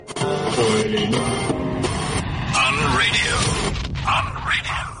More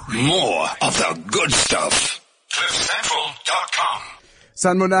of the good stuff. CliffCentral.com.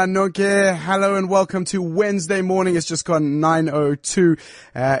 Sanibonani nonke, hello and welcome to Wednesday morning. It's just gone 9:02.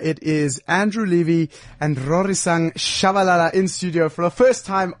 It is Andrew Levy and Rorisang Shabalala in studio for the first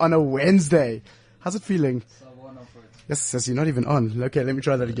time on a Wednesday. How's it feeling? Yes, you're not even on. Okay, let me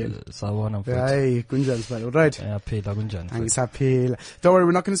try that again. Hey, Gunjan's pal, alright? Don't worry,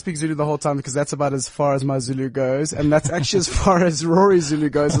 we're not going to speak Zulu the whole time because that's about as far as my Zulu goes, and that's actually as far as Rory's Zulu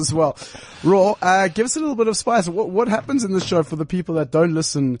goes as well. Ro, give us a little bit of spice. What happens in the show for the people that don't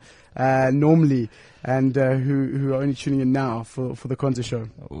listen normally and who are only tuning in now for the Kwanzaa show?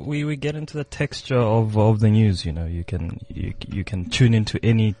 We get into the texture of the news. You know, you can tune into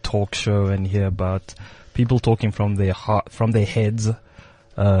any talk show and hear about people talking from their heart, from their heads,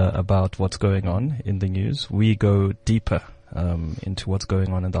 about what's going on in the news. We go deeper into what's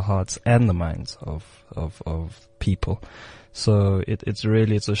going on in the hearts and the minds of people. So it's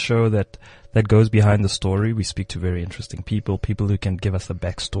a show that goes behind the story. We speak to very interesting people who can give us a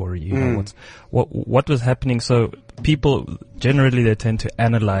backstory. You know, what was happening. So people generally, they tend to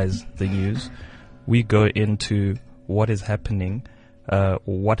analyze the news. We go into what is happening.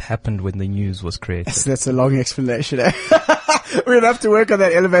 What happened when the news was created. That's a long explanation. We're going to have to work on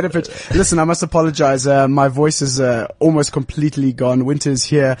that elevator pitch. Listen, I must apologize. My voice is almost completely gone. Winter's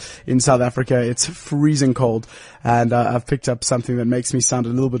here in South Africa. It's freezing cold. And I've picked up something that makes me sound a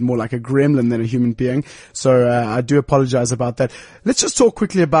little bit more like a gremlin than a human being. So I do apologize about that. Let's just talk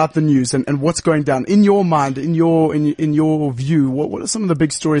quickly about the news and what's going down. In your mind, in your view, what are some of the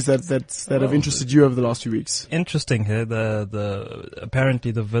big stories that have interested you over the last few weeks? Interesting here.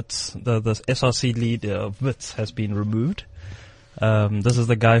 Apparently the Wits, the SRC leader of Wits has been removed. This is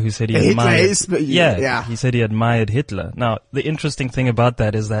the guy who said he admired. He said he admired Hitler. Now, the interesting thing about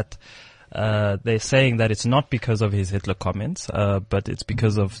that is that they're saying that it's not because of his Hitler comments, but it's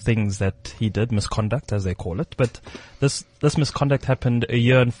because of things that he did, misconduct as they call it. But this misconduct happened a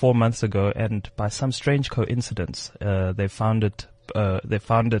year and 4 months ago, and by some strange coincidence, they found it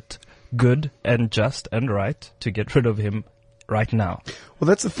good and just and right to get rid of him right now. Well,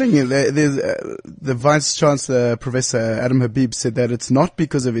 that's the thing. The Vice Chancellor, Professor Adam Habib, said that it's not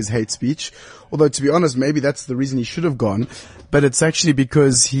because of his hate speech, although to be honest, maybe that's the reason he should have gone, but it's actually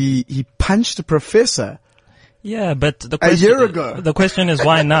because he punched a professor. Yeah, but a year ago. The question is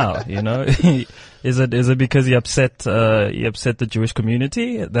why now? You know, is it because he upset the Jewish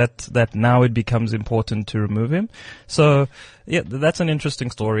community that now it becomes important to remove him? So yeah, that's an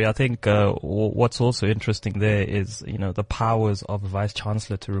interesting story. I think what's also interesting there is, you know, the powers of a vice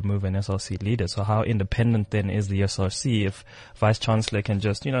chancellor to remove an SRC leader. So how independent then is the SRC if vice chancellor can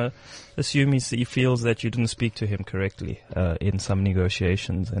just, you know, assume he feels that you didn't speak to him correctly in some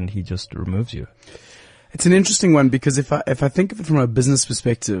negotiations and he just removes you? It's an interesting one because if I think of it from a business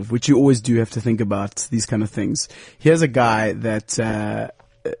perspective, which you always do have to think about these kind of things, here's a guy that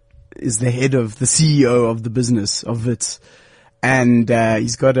is the CEO of the business of Wits, and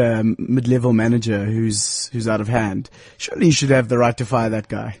he's got a mid-level manager who's out of hand. Surely he should have the right to fire that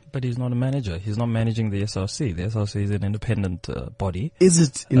guy. But he's not a manager. He's not managing the SRC. The SRC is an independent body. Is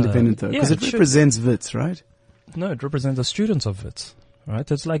it independent though? Because it represents Wits, right? No, it represents the students of Wits. Right?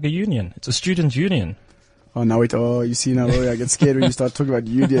 It's like a union. It's a student union. Oh, now wait. Oh, you see now, I get scared when you start talking about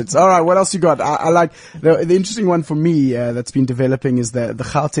unions. All right, what else you got? I like the interesting one for me that's been developing is the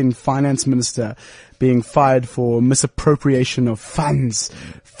Gauteng finance minister being fired for misappropriation of funds.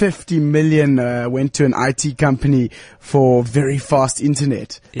 50 million went to an IT company for very fast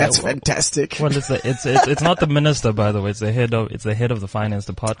internet. That's fantastic. Well, it's not the minister, by the way. It's the head of the finance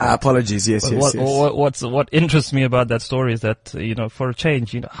department. Apologies. Yes. What interests me about that story is that, you know, for a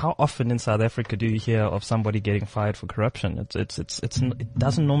change, you know, how often in South Africa do you hear of somebody getting fired for corruption? It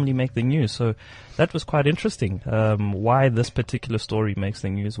doesn't normally make the news. So that was quite interesting. Why this particular story makes the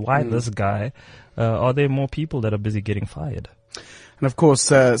news? Why this guy? Are there more people that are busy getting fired? And of course,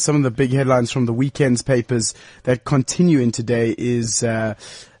 some of the big headlines from the weekend's papers that continue in today is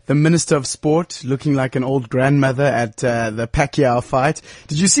the Minister of Sport looking like an old grandmother at the Pacquiao fight.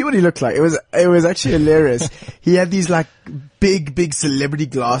 Did you see what he looked like? It was actually hilarious. He had these like big celebrity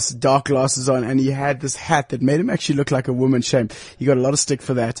dark glasses on, and he had this hat that made him actually look like a woman. Shame. He got a lot of stick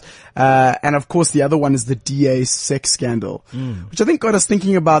for that. And of course the other one is the DA sex scandal, which I think got us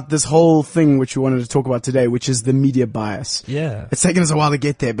thinking about this whole thing which we wanted to talk about today, which is the media bias. Yeah. It's taken us a while to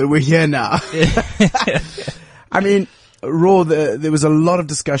get there, but we're here now. I mean, Raw, there was a lot of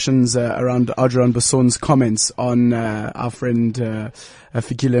discussions around Adrian Basson's comments on our friend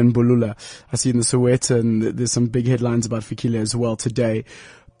Fikile Mbulula. I see in the Sowetan, and there's some big headlines about Fikile as well today.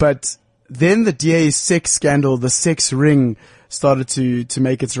 But then the DA sex scandal, the sex ring, started to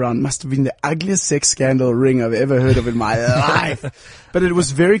make its round. Must have been the ugliest sex scandal ring I've ever heard of in my life. But it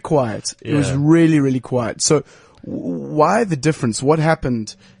was very quiet. It was really, really quiet. So why the difference? What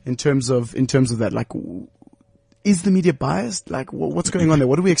happened in terms of that? Like, is the media biased? Like, what's going on there?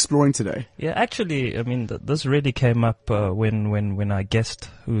 What are we exploring today? Yeah, actually, I mean, this really came up when our guest,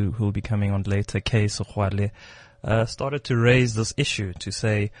 who will be coming on later, Kay Sekhukhwane, started to raise this issue to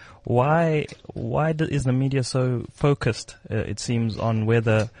say why is the media so focused? It seems on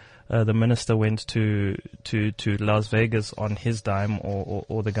whether the minister went to Las Vegas on his dime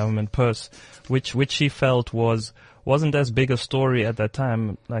or the government purse, which he felt wasn't as big a story at that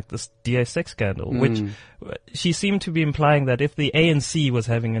time, like this DA sex scandal, which she seemed to be implying that if the ANC was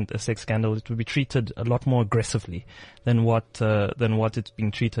having a sex scandal, it would be treated a lot more aggressively than what it's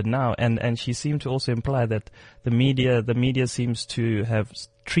being treated now. And she seemed to also imply that the media seems to have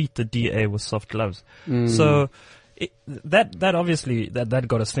treat the DA with soft gloves. So that obviously that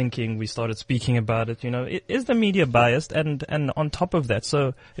got us thinking. We started speaking about it. You know, is the media biased? And on top of that,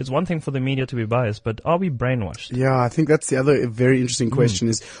 so it's one thing for the media to be biased, but are we brainwashed? Yeah, I think that's the other very interesting question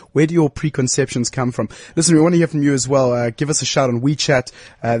is, where do your preconceptions come from? Listen, we want to hear from you as well. Give us a shout on WeChat.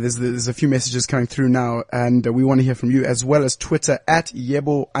 There's a few messages coming through now, and we want to hear from you, as well as Twitter at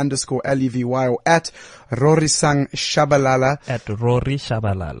Yebo_LEVY or at Rorisang Shabalala. At Rory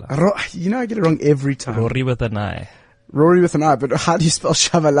Shabalala. You know, I get it wrong every time. Rory with an I. Rory with an I, but how do you spell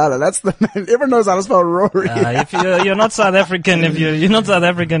Shabalala? That's the name. Everyone knows how to spell Rory. If you're not South African, you're not South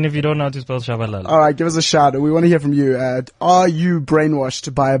African if you don't know how to spell Shabalala. All right, give us a shout. We want to hear from you. Are you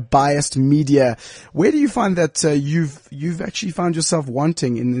brainwashed by a biased media? Where do you find that you've actually found yourself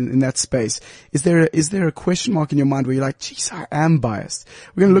wanting in that space? Is there a question mark in your mind where you're like, geez, I am biased?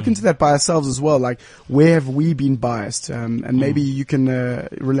 We're going to look into that by ourselves as well. Like, where have we been biased? And maybe you can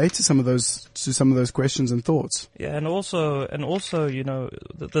relate to some of those questions and thoughts. Yeah, and also, you know,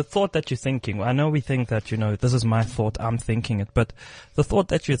 the thought that you're thinking. I know we think that, you know, this is my thought, I'm thinking it, but the thought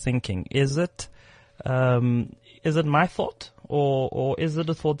that you're thinking, is it my thought, or is it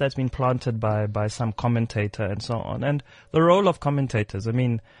a thought that's been planted by some commentator and so on? And the role of commentators, I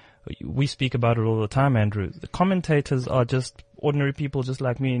mean, we speak about it all the time, Andrew. The commentators are just ordinary people just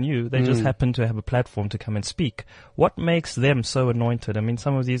like me and you. They just happen to have a platform to come and speak. What makes them so anointed? I mean,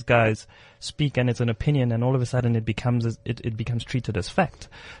 some of these guys speak and it's an opinion, and all of a sudden it becomes treated as fact.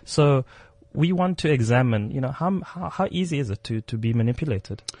 So we want to examine, you know, how easy is it to be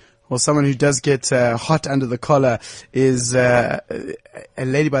manipulated? Well, someone who does get hot under the collar is a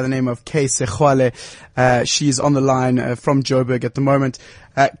lady by the name of Kay Sekhukhwane. She's on the line from Joburg at the moment.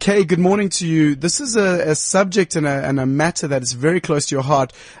 Kay, good morning to you. This is a subject and a matter that is very close to your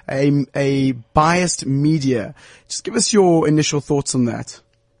heart, a biased media. Just give us your initial thoughts on that.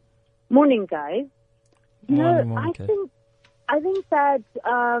 Morning, guys. Morning, I think that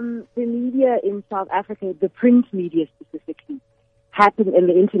the media in South Africa, the print media specifically, and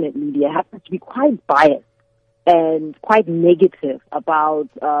the internet media happens to be quite biased and quite negative about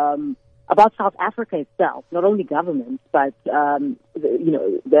South Africa itself, not only government, but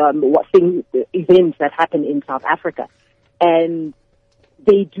events that happen in South Africa, and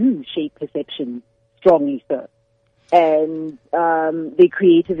they do shape perception strongly so, and they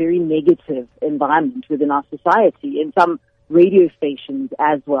create a very negative environment within our society, and some radio stations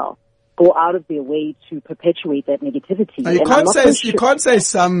as well go out of their way to perpetuate that negativity. Now, you can't say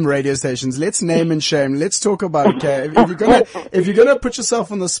some radio stations. Let's name and shame. Let's talk about it, okay? If you're gonna put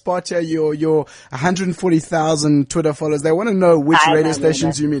yourself on the spot here, your 140,000 Twitter followers, they want to know which radio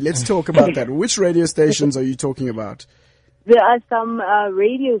stations you mean. Let's talk about that. Which radio stations are you talking about? There are some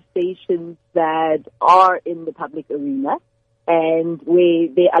radio stations that are in the public arena, and where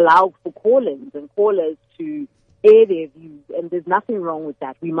they allow for call-ins and callers to air their views, and there's nothing wrong with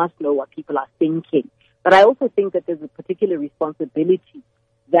that. We must know what people are thinking. But I also think that there's a particular responsibility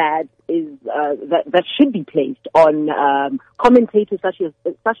that is that should be placed on commentators such as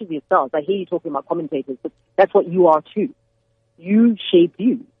yourselves. I hear you talking about commentators, but that's what you are too. You shape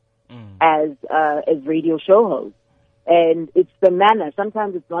views as radio show hosts, and it's the manner.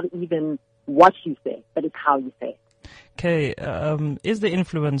 Sometimes it's not even what you say, but it's how you say it. Okay, is the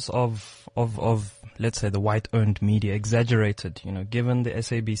influence of let's say the white-owned media exaggerated? You know, given the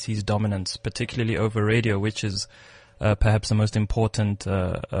SABC's dominance, particularly over radio, which is perhaps the most important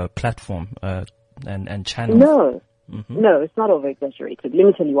platform and channel. No, no, it's not over-exaggerated. Let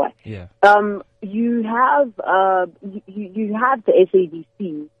me tell you why. Yeah. You have the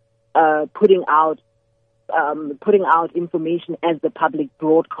SABC putting out information as the public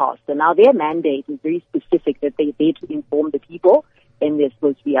broadcaster. Now, their mandate is very specific, that they're there to inform the people, and they're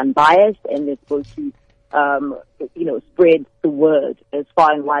supposed to be unbiased, and they're supposed to, spread the word as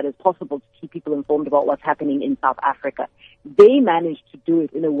far and wide as possible to keep people informed about what's happening in South Africa. They managed to do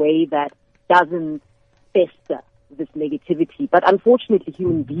it in a way that doesn't fester this negativity. But unfortunately,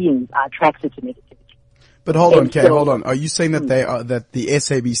 human beings are attracted to negativity. But hold on, Kay, hold on. Are you saying that that the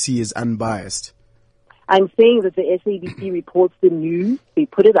SABC is unbiased? I'm saying that the SABC reports the news, they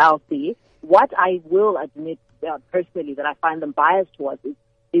put it out there. What I will admit personally that I find them biased towards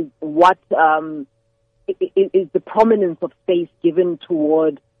is what is the prominence of space given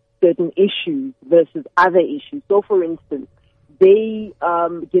toward certain issues versus other issues. So, for instance, they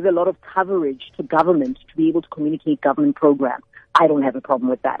give a lot of coverage to government to be able to communicate government programs. I don't have a problem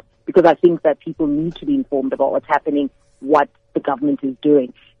with that because I think that people need to be informed about what's happening, what the government is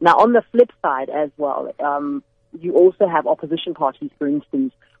doing. Now, on the flip side as well, you also have opposition parties, for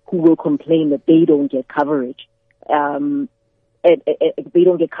instance, who will complain that they don't get coverage. They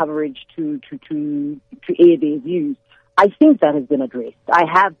don't get coverage to air their views. I think that has been addressed. I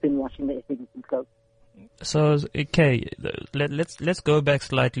have been watching the SABC close. So, okay, let's go back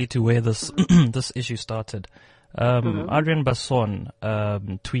slightly to where this this issue started. Adrian Basson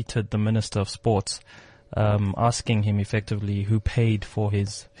tweeted the Minister of Sports, asking him effectively who paid for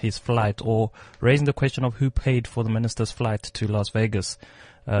his flight, or raising the question of who paid for the minister's flight to Las Vegas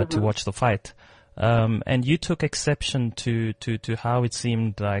to watch the fight. And you took exception to how it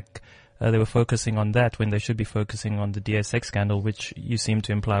seemed like they were focusing on that when they should be focusing on the DSX scandal, which you seem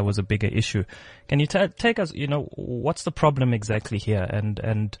to imply was a bigger issue. Can you take us, what's the problem exactly here,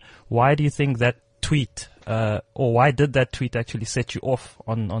 and why do you think that tweet, or why did that tweet actually set you off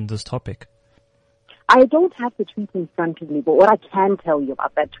on this topic? I don't have the tweet in front of me, but what I can tell you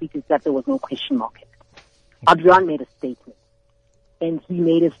about that tweet is that there was no question mark in it. Adrian made a statement, and he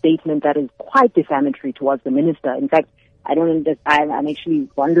made a statement that is quite defamatory towards the minister. In fact, I'm actually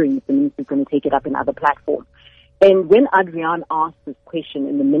wondering if the minister is going to take it up in other platforms. And when Adrian asked this question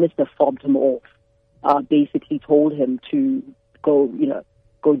and the minister fobbed him off, basically told him to go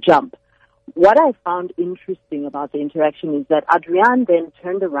jump. What I found interesting about the interaction is that Adrian then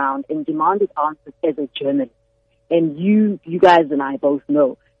turned around and demanded answers as a journalist. And you guys and I both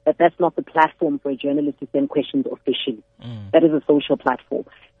know that that's not the platform for a journalist to send questions officially. That is a social platform.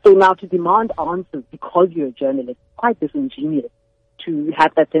 So now to demand answers because you're a journalist, quite disingenuous to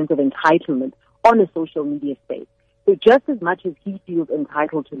have that sense of entitlement on a social media space. So just as much as he feels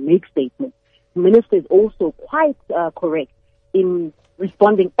entitled to make statements, the minister is also quite correct in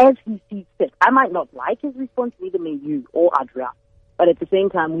responding as he sees fit. I might not like his response, neither may you or Adrian. But at the same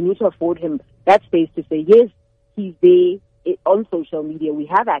time, we need to afford him that space to say, yes, he's there on social media. We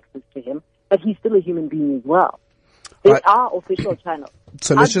have access to him, but he's still a human being as well. There are official channels.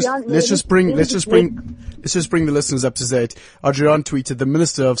 So let's just bring the listeners up to date. Adrian tweeted, "The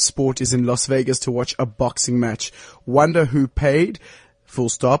Minister of Sport is in Las Vegas to watch a boxing match. Wonder who paid? Full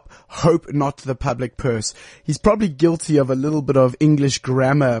stop. Hope not the public purse." He's probably guilty of a little bit of English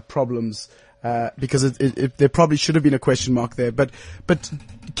grammar problems, because there probably should have been a question mark there. But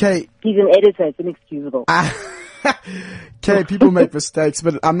Kay, he's an editor. It's inexcusable. Kay, people make mistakes,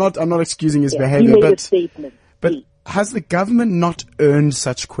 but I'm not excusing his behavior. He made a statement. But has the government not earned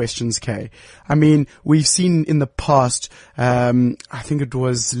such questions, Kay? I mean, we've seen in the past, I think it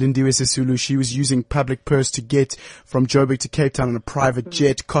was Lindiwe Sisulu, she was using public purse to get from Joburg to Cape Town on a private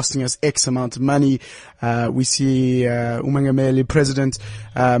jet, costing us X amount of money. We see Umongameli, president,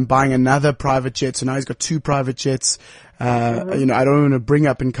 buying another private jet, so now he's got two private jets. I don't want to bring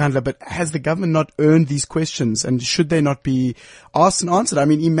up Nkandla, but has the government not earned these questions, and should they not be asked and answered? I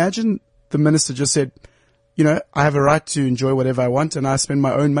mean, imagine the minister just said, I have a right to enjoy whatever I want and I spend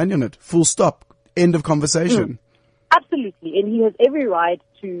my own money on it. Full stop. End of conversation. Absolutely. And he has every right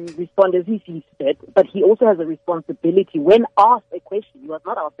to respond as he sees fit, but he also has a responsibility when asked a question. He was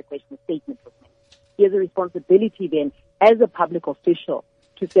not asked a question, a statement was made. He has a responsibility then as a public official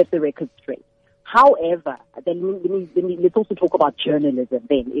to set the record straight. However, let's also talk about journalism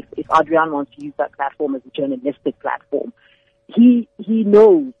then. If Adrian wants to use that platform as a journalistic platform, he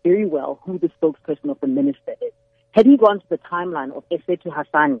knows very well who the spokesperson of the minister is. Had he gone to the timeline of Essetu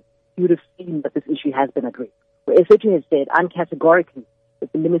Hassani, he would have seen that this issue has been addressed. Where Essetu has said uncategorically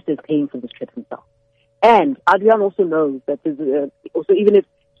that the minister is paying for this trip himself. And Adrian also knows that also even if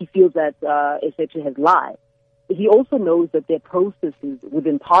he feels that Essetu has lied, he also knows that there are processes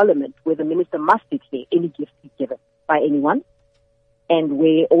within Parliament where the minister must declare any gift he's given by anyone, and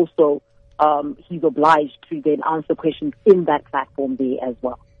where also he's obliged to then answer questions in that platform there as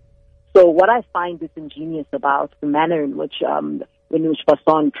well. So what I find disingenuous about the manner in which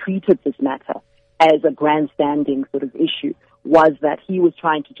Basson treated this matter as a grandstanding sort of issue was that he was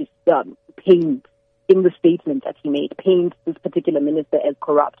trying to just paint, in the statement that he made, paint this particular minister as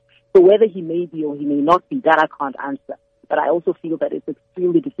corrupt. So whether he may be or he may not be, that I can't answer. But I also feel that it's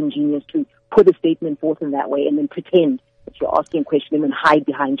extremely disingenuous to put a statement forth in that way and then pretend that you're asking a question and then hide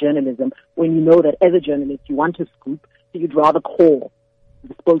behind journalism when you know that as a journalist you want to scoop, so you'd rather call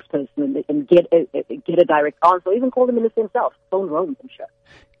the spokesperson and get a direct answer, or even call the minister himself. Phone roams, I'm sure.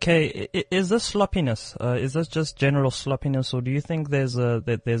 Okay, is this sloppiness? Is this just general sloppiness, or do you think there's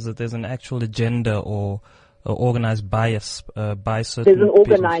an actual agenda or organized bias by certain? There's an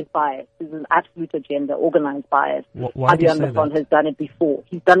organized bias. There's an absolute agenda, organized bias. Why do you say Basson that? has done it before.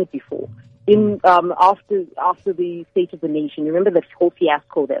 He's done it before. After the State of the Nation, you remember the whole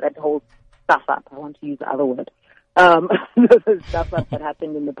fiasco there, that whole stuff up. I want to use the other word. The stuff up that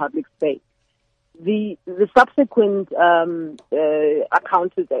happened in the public space. The subsequent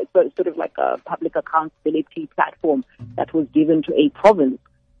sort of like a public accountability platform that was given to a province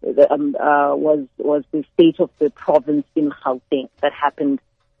was the State of the Province in Gauteng that happened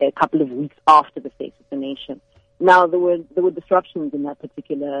a couple of weeks after the State of the Nation. Now there were disruptions in that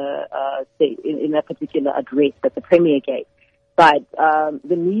particular in that particular address that the Premier gave, but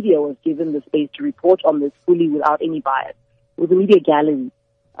the media was given the space to report on this fully without any bias. It was a media gallery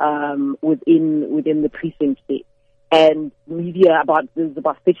within the precinct there, and media there's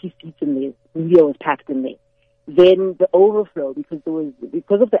about 30 seats in there. Media was packed in there. Then the overflow, because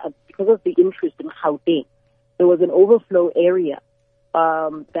of the interest in Gauteng, there was an overflow area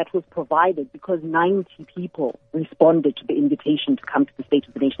that was provided because 90 people responded to the invitation to come to the State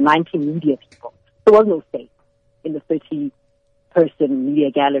of the Nation. 90 media people. There was no space in the 30-person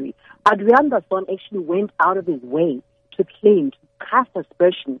media gallery. Adrian Basson actually went out of his way to cast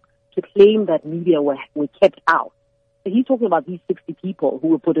aspersion, to claim that media were kept out. So he's talking about these 60 people who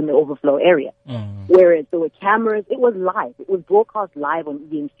were put in the overflow area. Whereas there were cameras, it was live. It was broadcast live on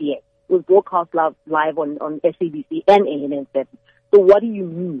ENCA. It was broadcast live on SABC and ANN7. So what do you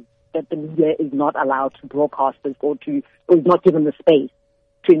mean that the media is not allowed to broadcast this or is not given the space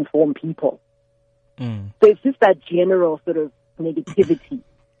to inform people? So it's just that general sort of negativity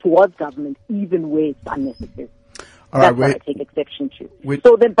towards government, even where it's unnecessary. That's what I take exception to.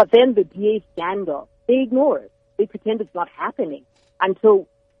 But then the DA scandal, they ignore it. They pretend it's not happening until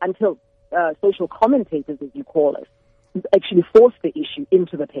social commentators, as you call us, actually force the issue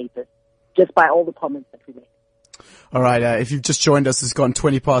into the papers just by all the comments that we make. All right. If you've just joined us, it's gone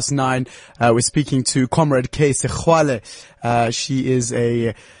 9:20. We're speaking to Comrade Kay Segoale. She is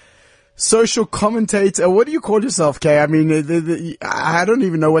a social commentator. What do you call yourself, Kay? I mean, I don't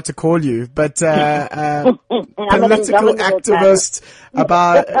even know what to call you, but political activist.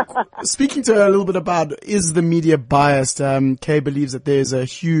 Speaking to her a little bit about, is the media biased? Kay believes that there's a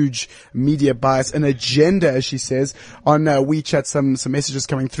huge media bias, an agenda, as she says. On WeChat, some messages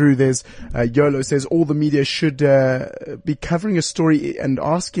coming through. There's YOLO says all the media should be covering a story and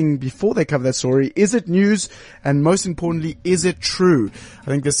asking before they cover that story, is it news? And most importantly, is it true? I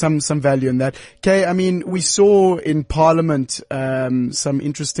think there's some value in that. Kay, I mean, we saw in Parliament some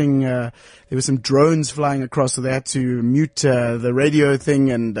interesting, there were some drones flying across, so they had to mute the radio thing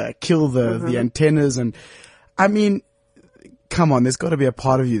and kill the antennas. And I mean, come on, there's got to be a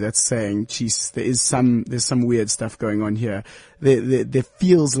part of you that's saying, geez, there's some weird stuff going on here. There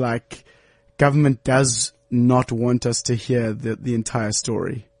feels like government does not want us to hear the entire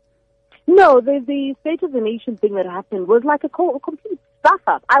story. No, the State of the Nation thing that happened was like a complete stuff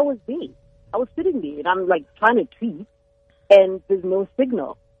up. I was there. I was sitting there and I'm like trying to tweet and there's no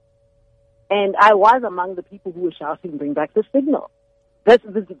signal. And I was among the people who were shouting, bring back the signal. That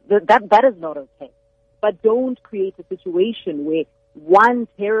is not okay. But don't create a situation where one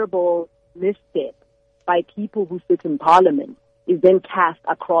terrible misstep by people who sit in Parliament is then cast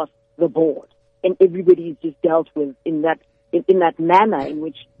across the board. And everybody is just dealt with in that manner in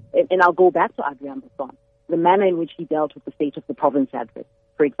which, and I'll go back to Adrian Basson, the manner in which he dealt with the State of the Province address,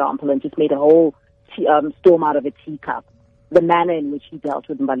 for example, and just made a whole storm out of a teacup. The manner in which he dealt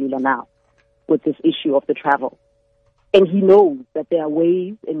with Mbalula now, with this issue of the travel. And he knows that there are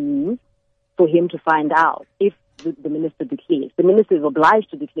ways and means for him to find out if the minister declares. The minister is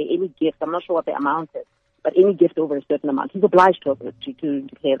obliged to declare any gift. I'm not sure what the amount is, but any gift over a certain amount, he's obliged to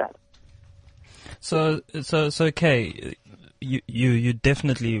declare that. So, Kay, you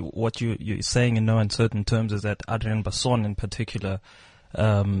definitely, what you're saying in no uncertain terms is that Adrian Basson in particular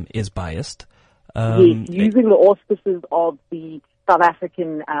is biased. Yes, using the auspices of the South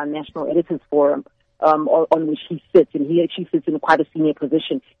African National Editors Forum, on which he sits, and he actually sits in quite a senior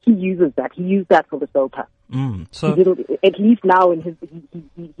position. He uses that. He used that for the SOPA. So he did, at least now he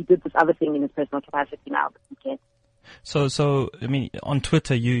did this other thing in his personal capacity now this weekend. So, I mean, on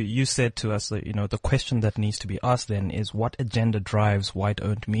Twitter, you said to us that, the question that needs to be asked then is what agenda drives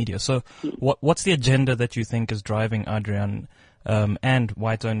white-owned media? So what's the agenda that you think is driving Adrian, and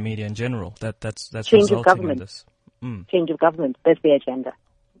white-owned media in general that's Change of resulting government. in this? Change of government. That's the agenda.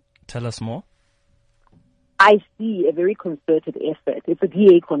 Tell us more. I see a very concerted effort. It's a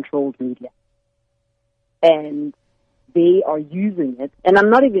DA-controlled media, and they are using it. And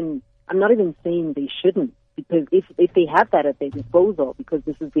I'm not even saying they shouldn't, because if they have that at their disposal, because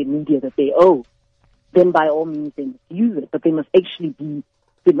this is their media that they own, then by all means they must use it. But they must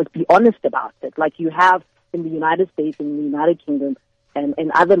be honest about it, like you have in the United States and the United Kingdom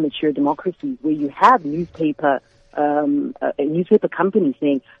and other mature democracies, where you have newspaper companies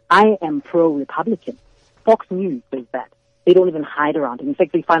saying, "I am pro-Republican." Fox News says that. They don't even hide around it. In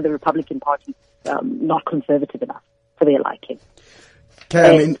fact, they find the Republican Party not conservative enough for their liking.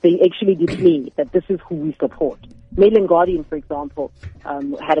 And they actually declare that this is who we support. Mail and Guardian, for example,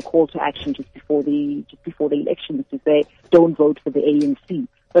 had a call to action just before the elections to say, don't vote for the ANC.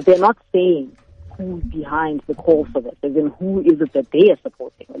 But they're not saying who's behind the call for this, as in who is it that they are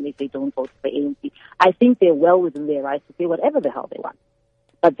supporting when they say don't vote for the ANC. I think they're well within their rights to say whatever the hell they want.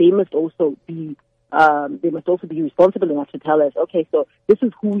 But they must also be responsible enough to tell us, okay, so this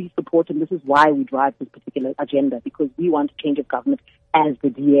is who we support and this is why we drive this particular agenda, because we want a change of government as the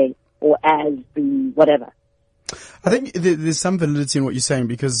DA or as the whatever. I think there's some validity in what you're saying,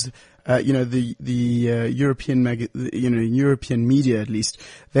 because the European European media, at least,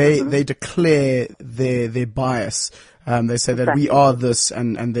 they declare their bias. They say that we are this,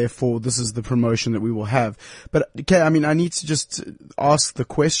 and therefore this is the promotion that we will have. But okay, I mean, I need to just ask the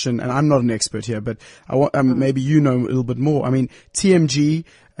question, and I'm not an expert here, but I want maybe you know a little bit more. I mean, TMG,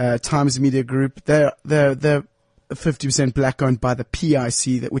 Times Media Group, they're 50% black owned by the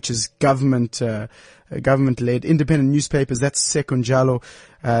PIC, which is government-led independent newspapers. That's Sekunjalo,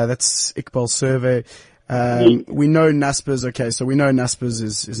 that's Iqbal Survey. We know Naspers. Okay, so we know Naspers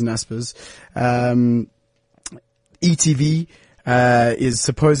is Naspers. ETV is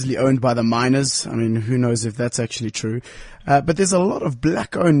supposedly owned by the miners. I mean, who knows if that's actually true. But there's a lot of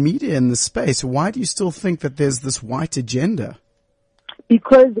black-owned media in this space. Why do you still think that there's this white agenda?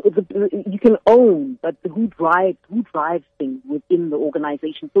 Because you can own, but who drives things within the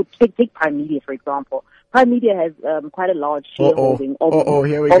organization? So take Prime Media, for example. Prime Media has quite a large shareholding of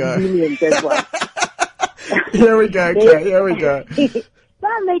unions as well. Here we go, okay, here we go. So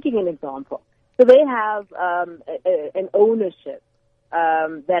I'm making an example. So they have an ownership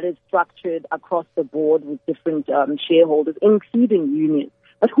that is structured across the board with different shareholders, including unions.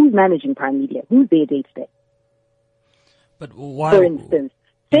 But who's managing Prime Media? Who's there day to day? But why? For instance,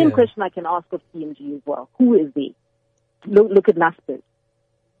 same question I can ask of TMG as well. Who is there? Look at Naspers.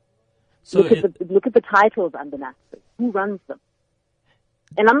 So look at the titles under Naspers. Who runs them?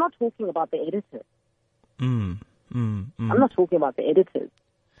 And I'm not talking about the editors. I'm not talking about the editors.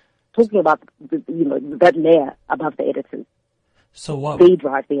 I'm talking about that layer above the editors. So what? They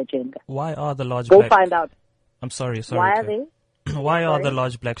drive the agenda. Why are the large? Go find out. I'm sorry. Why are they? Why are the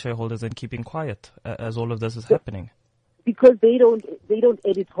large black shareholders then keeping quiet as all of this is happening? Because they don't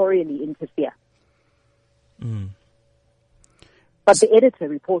editorially interfere. But the editor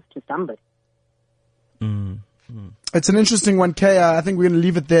reports to somebody. It's an interesting one, Kay. I think we're going to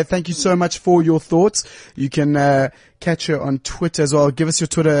leave it there. Thank you so much for your thoughts. You can catch her on Twitter as well. Give us your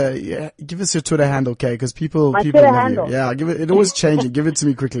Twitter handle, Kay, because people love handle. you. Yeah, give it. It always changing. Give it to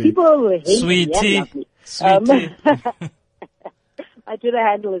me quickly. People will hate Sweetie. me. Sweetie. My Twitter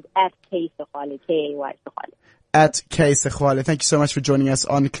handle is @KaySekhwale, KAY-Sekhwale. @Kay Sekhwale. Thank you so much for joining us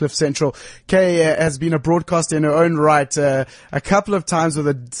on Cliff Central. Kay has been a broadcaster in her own right a couple of times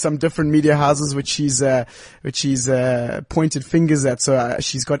with some different media houses, which she's pointed fingers at. So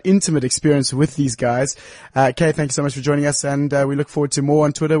she's got intimate experience with these guys. Kay, thank you so much for joining us, and we look forward to more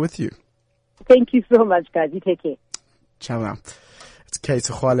on Twitter with you. Thank you so much, guys. You take care. Ciao now. It's Kay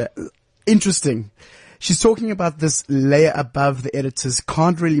Sekhwale. Interesting. She's talking about this layer above the editors.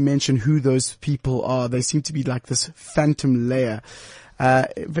 Can't really mention who those people are. They seem to be like this phantom layer.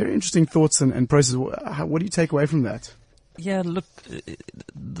 Very interesting thoughts and process. What do you take away from that? Yeah, look,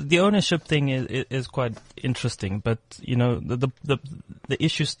 the ownership thing is quite interesting, but the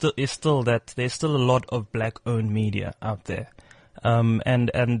issue is still that there's still a lot of black-owned media out there, and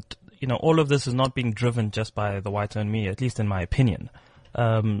all of this is not being driven just by the white-owned media, at least in my opinion.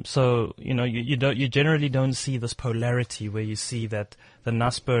 So you generally don't see this polarity where you see that the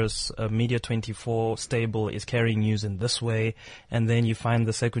Naspers Media 24 stable is carrying news in this way, and then you find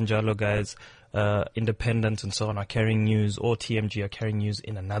the Sekunjalo guys, Independent and so on, are carrying news, or TMG are carrying news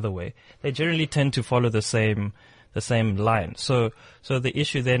in another way. They generally tend to follow the same line. So the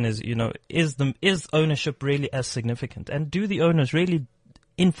issue then is, is ownership really as significant? And do the owners really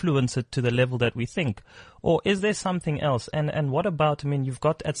influence it to the level that we think? Or is there something else? And what about, you've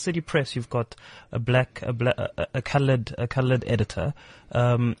got at City Press, you've got a colored editor.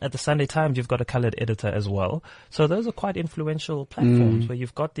 At the Sunday Times, you've got a colored editor as well. So those are quite influential platforms where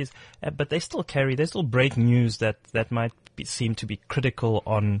you've got these, but they still break news that might seem to be critical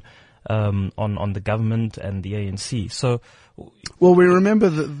on the government and the ANC. So, well, we remember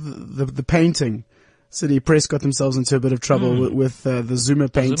the painting. City Press got themselves into a bit of trouble with the Zuma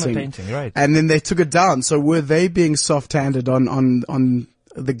painting. Zuma painting, right. And then they took it down. So were they being soft-handed on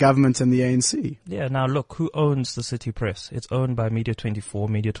the government and the ANC? Yeah, now look, who owns the City Press? It's owned by Media 24.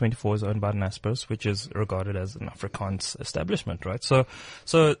 Media 24 is owned by Naspers, which is regarded as an Afrikaans establishment, right? So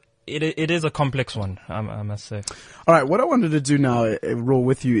it is a complex one, I must say. All right, what I wanted to do now, Raw,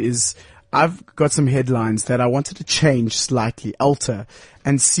 with you is I've got some headlines that I wanted to change slightly, alter,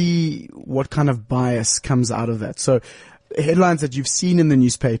 and see what kind of bias comes out of that. So headlines that you've seen in the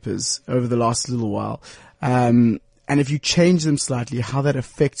newspapers over the last little while, and if you change them slightly, how that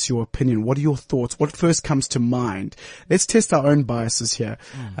affects your opinion. What are your thoughts? What first comes to mind? Let's test our own biases here.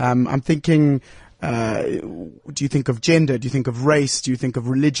 I'm thinking, do you think of gender? Do you think of race? Do you think of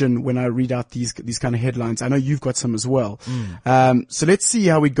religion when I read out these kind of headlines? I know you've got some as well. So let's see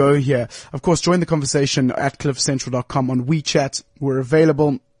how we go here. Of course, join the conversation at cliffcentral.com on WeChat. We're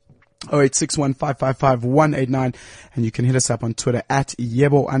available 0861-555-189, and you can hit us up on Twitter at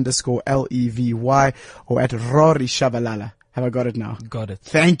Yebo_LEVY or at Rory Shabalala. Have I got it now? Got it.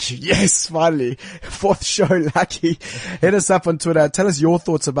 Thank you. Yes, finally. Fourth show, lucky. Hit us up on Twitter. Tell us your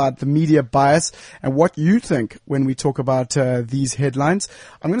thoughts about the media bias and what you think when we talk about these headlines.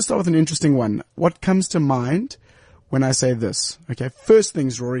 I'm going to start with an interesting one. What comes to mind when I say this? Okay. First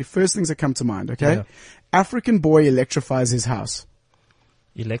things, Rory. First things that come to mind. Okay. Yeah. African boy electrifies his house.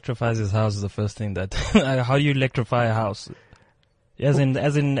 Electrifies his house is the first thing that, how do you electrify a house? As in,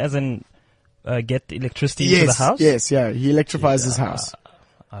 get electricity into the house? Yes, yeah. He electrifies his house.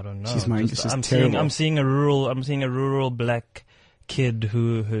 I don't know. Jeez, my English is terrible. I'm seeing a rural black kid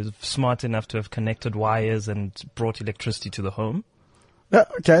who's smart enough to have connected wires and brought electricity to the home.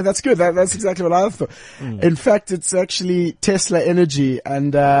 Okay, that's good. That's exactly what I thought. In fact, it's actually Tesla Energy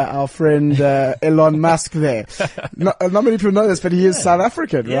and our friend Elon Musk there. Not many people know this, but he is South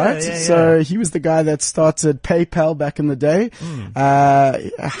African, right? Yeah. So he was the guy that started PayPal back in the day,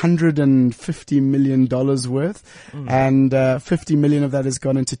 $150 million worth, and 50 million of that has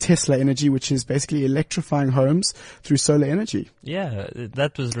gone into Tesla Energy, which is basically electrifying homes through solar energy. Yeah,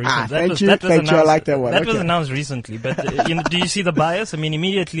 that was recent. Thank you. I like that one. That was announced recently, but do you see the bias?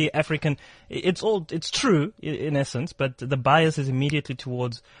 Immediately African, it's true in essence, but the bias is immediately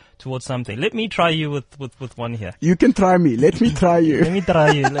towards something. Let me try you with one here. You can try me. Let me try you. Let me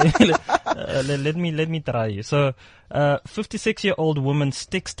try you. Let me try you. So, 56-year-old woman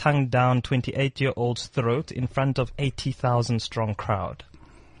sticks tongue down 28-year-old's throat in front of 80,000 strong crowd.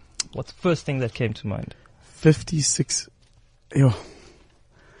 What's the first thing that came to mind? 56. Yo.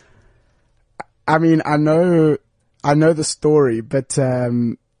 I mean, I know the story, but I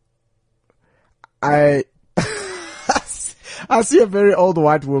see a very old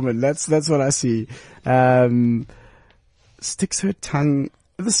white woman. That's what I see. Sticks her tongue.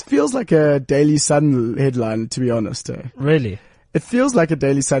 This feels like a Daily Sun headline, to be honest. Really? It feels like a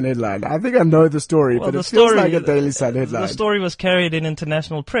Daily Sun headline. I think I know the story, but it feels like a Daily Sun headline. The story was carried in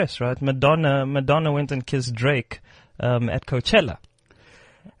international press, right? Madonna went and kissed Drake at Coachella.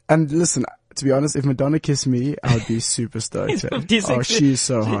 And listen, to be honest, if Madonna kissed me, I would be super stoked. Oh, she's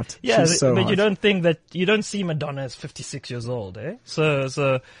so hot. Yeah, she's so but hot. you don't see Madonna as 56 years old, eh?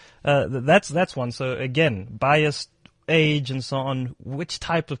 So that's one. So again, biased age and so on. Which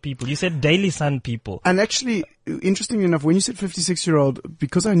type of people? You said Daily Sun people. And actually, interestingly enough, when you said 56-year-old,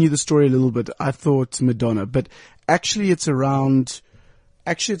 because I knew the story a little bit, I thought Madonna, but actually it's around,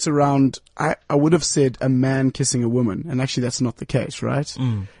 I would have said a man kissing a woman, and actually that's not the case, right?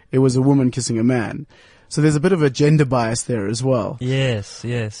 It was a woman kissing a man. So there's a bit of a gender bias there as well. Yes.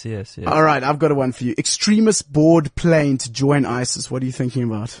 All right, I've got a one for you. Extremists board plane to join ISIS. What are you thinking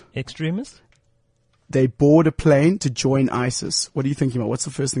about? Extremists? They board a plane to join ISIS. What are you thinking about? What's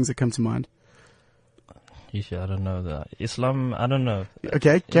the first things that come to mind? I don't know. Islam, I don't know.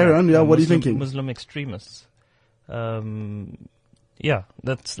 Okay, carry on. Yeah, what are you thinking? Muslim extremists. Yeah,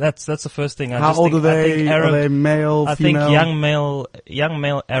 that's the first thing. How old are they? Are they male, female? I think young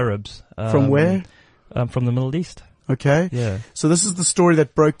male Arabs. From where? From the Middle East. Okay. Yeah. So this is the story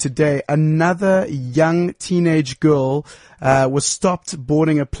that broke today. Another young teenage girl was stopped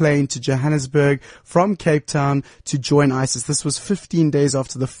boarding a plane to Johannesburg from Cape Town to join ISIS. This was 15 days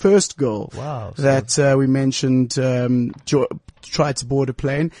after the first girl Wow. that we mentioned tried to board a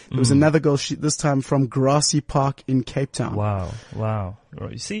plane. There was another girl, this time from Grassy Park in Cape Town. Wow.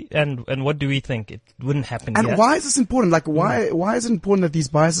 You see, and what do we think? It wouldn't happen And here. why is this important? Like, why is it important that these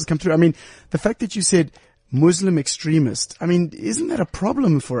biases come through? I mean, the fact that you said Muslim extremist, I mean, isn't that a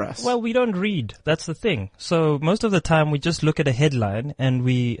problem for us? Well, we don't read. That's the thing. So most of the time we just look at a headline and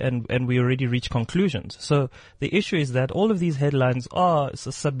we already reach conclusions. So the issue is that all of these headlines are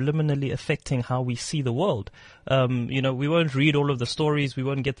subliminally affecting how we see the world. We won't read all of the stories. We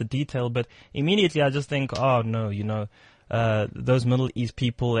won't get the detail, but immediately I just think, oh no, those Middle East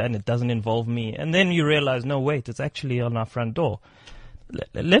people, and it doesn't involve me. And then you realize, no, wait, it's actually on our front door.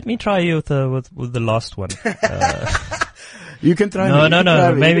 Let me try you with the last one. You can try.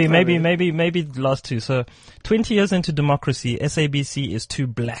 No. Maybe the last two. So, 20 years into democracy, SABC is too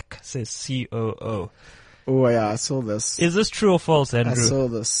black, says COO. Oh yeah, I saw this. Is this true or false, Andrew? I saw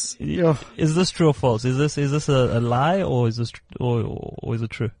this. Is this true or false? Is this a lie or is this or is it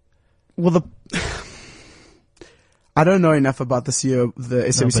true? Well, I don't know enough about the CEO, the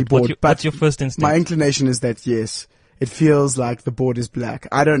SABC board, but what's your first instinct? My inclination is that yes. It feels like the board is black.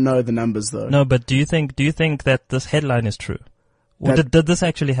 I don't know the numbers though. No, but do you think that this headline is true? Or did this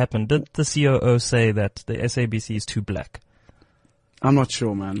actually happen? Did the COO say that the SABC is too black? I'm not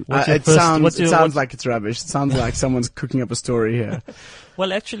sure, man. It sounds like it's rubbish. It sounds like someone's cooking up a story here.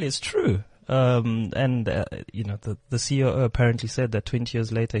 Well, actually, it's true. The COO apparently said that 20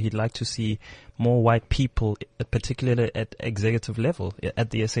 years later he'd like to see more white people, particularly at executive level at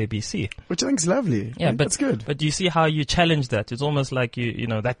the SABC. Which I think is lovely. Yeah, but that's good. But do you see how you challenge that? It's almost like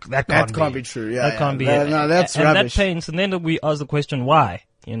that can't be true. Yeah, that can't be. No, that's and rubbish. That paints, and then we ask the question, why?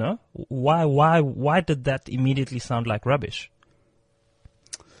 Why did that immediately sound like rubbish?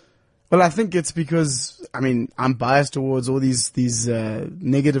 Well, I think it's because, I'm biased towards all these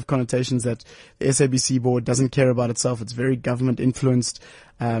negative connotations that the SABC board doesn't care about itself. It's very government influenced.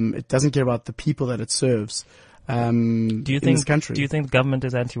 It doesn't care about the people that it serves. In this country. Do you think the government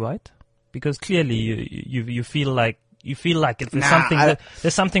is anti-white? Because clearly you feel like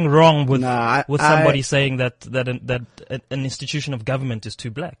there's something wrong with somebody saying that an institution of government is too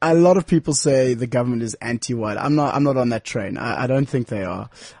black. A lot of people say the government is anti-white. I'm not on that train. I don't think they are.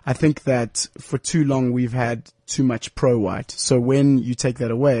 I think that for too long we've had too much pro-white. So when you take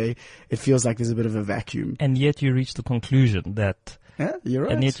that away, it feels like there's a bit of a vacuum. And yet you reach the conclusion that. Yeah, you're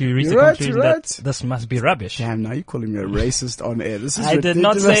right. And yet you reach the conclusion that this must be rubbish. Damn, now you're calling me a racist on air. This is I ridiculous. did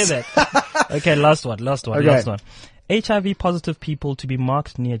not say that. Okay, last one. Okay. Last one. HIV positive people to be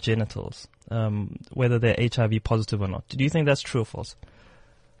marked near genitals, whether they're HIV positive or not. Do you think that's true or false?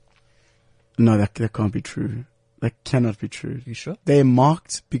 No, that can't be true. That cannot be true. You sure? They're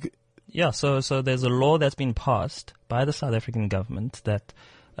marked because... Yeah, so there's a law that's been passed by the South African government that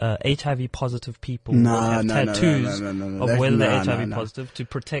HIV positive people will have tattoos of whether they're HIV positive to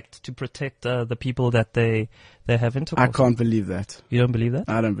protect the people that they have intercourse. I can't believe that. You don't believe that?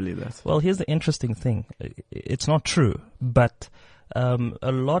 I don't believe that. Well, here's the interesting thing. It's not true, but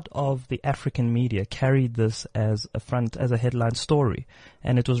a lot of the African media carried this as a headline story,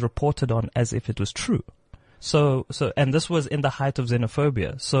 and it was reported on as if it was true. So, and this was in the height of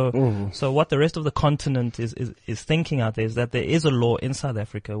xenophobia. So what the rest of the continent is thinking out there is that there is a law in South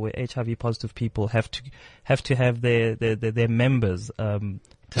Africa where HIV positive people have to have their members,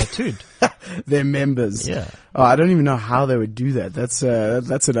 tattooed. Their members. Yeah. Oh, I don't even know how they would do that.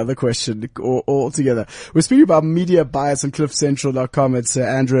 That's another question altogether. We're speaking about media bias on cliffcentral.com. It's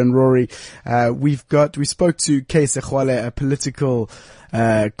Andrew and Rory. We spoke to Kay Sekhwale, a political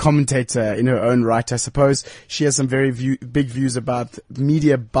commentator in her own right, I suppose. She has some very big views about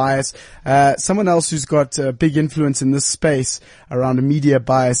media bias. Someone else who's got a big influence in this space around media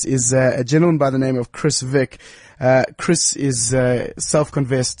bias is a gentleman by the name of Chris Vick. Chris is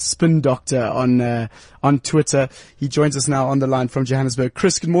self-confessed spin doctor on Twitter. He joins us now on the line from Johannesburg.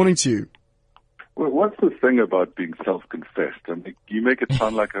 Chris, good morning to you. Well, what's the thing about being self-confessed? I mean, you make it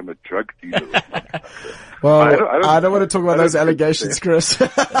sound like I'm a drug dealer or something. Well, I don't want to talk about those allegations, Chris.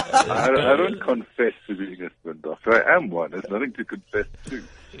 I don't confess to being a spin doctor. I am one. There's nothing to confess to.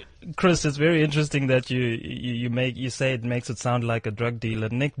 Chris, it's very interesting that you say it makes it sound like a drug dealer.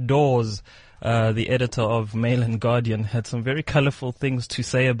 Nick Dawes, the editor of Mail and Guardian, had some very colorful things to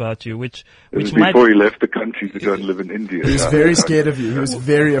say about you, which It was might... before he left the country to go and live in India. He was very scared of you. He was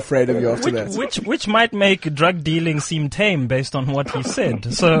very afraid of you after that. Which might make drug dealing seem tame based on what he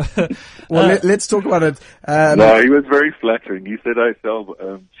said. So, Well, let's talk about it. No, he was very flattering. He said I sell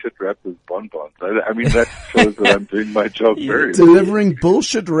shit wrapped as bonbons. I mean, that shows that I'm doing my job very well. Delivering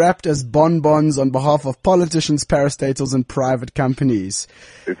bullshit wrapped as bonbons on behalf of politicians, parastatals, and private companies.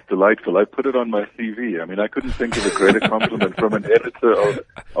 It's delightful. I put it on my CV. I mean, I couldn't think of a greater compliment from an editor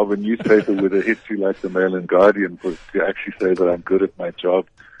of a newspaper with a history like the Mail and Guardian to actually say that I'm good at my job.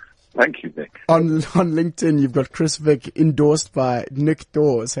 Thank you, Nick. On LinkedIn, you've got Chris Vick endorsed by Nick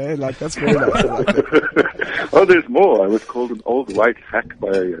Dawes. Hey, like that's very nice. I like that. Oh, there's more. I was called an old white hack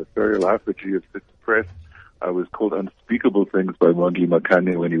by Ferial Afaji of City Press. I was called unspeakable things by Mondli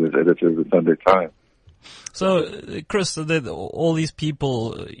Makane when he was editor of the Sunday Times. So, Chris, all these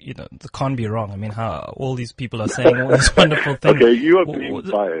people, they can't be wrong. I mean, how all these people are saying all these wonderful things. Okay, you are being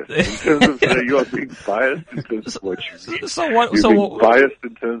biased. In terms of you are being biased in terms of what you read. You're being biased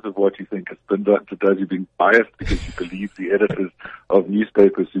in terms of what you think a spin doctor does. You're being biased because you believe the editors of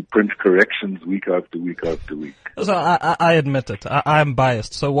newspapers who print corrections week after week after week. So I admit it. I'm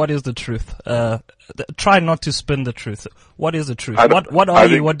biased. So what is the truth? Try not to spin the truth. What is the truth? What are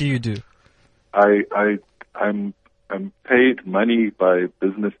you? What do you do? I'm paid money by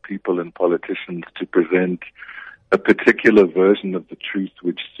business people and politicians to present a particular version of the truth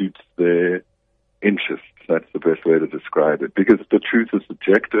which suits their interests. That's the best way to describe it. Because the truth is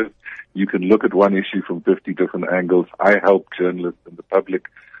subjective. You can look at one issue from 50 different angles. I help journalists and the public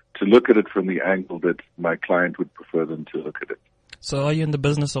to look at it from the angle that my client would prefer them to look at it. So are you in the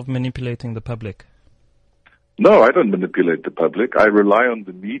business of manipulating the public? No, I don't manipulate the public. I rely on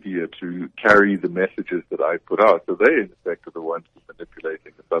the media to carry the messages that I put out. So they, in effect, are the ones who are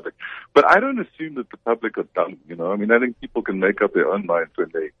manipulating the public. But I don't assume that the public are dumb, I mean, I think people can make up their own minds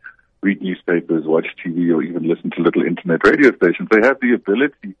when they read newspapers, watch TV, or even listen to little internet radio stations. They have the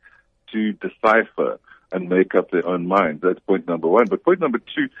ability to decipher and make up their own minds. That's point number one. But point number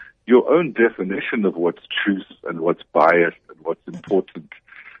two, your own definition of what's truth and what's biased and what's important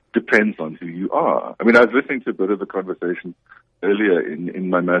depends on who you are. I mean, I was listening to a bit of the conversation earlier in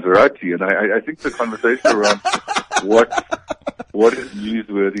my Maserati, and I think the conversation around what is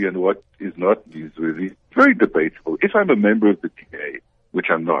newsworthy and what is not newsworthy is very debatable. If I'm a member of the DA, which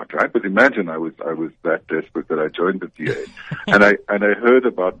I'm not, right? But imagine I was that desperate that I joined the DA, and I heard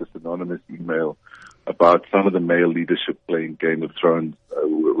about this anonymous email about some of the male leadership playing Game of Thrones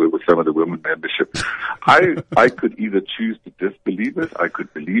with some of the women membership. I could either choose to disbelieve it, I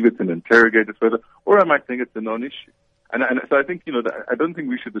could believe it and interrogate it further, or I might think it's a non-issue. And so I think, I don't think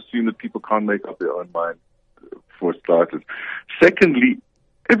we should assume that people can't make up their own mind, for starters. Secondly,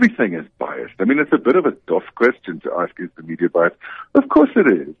 everything is biased. I mean, it's a bit of a doff question to ask, is the media biased? Of course it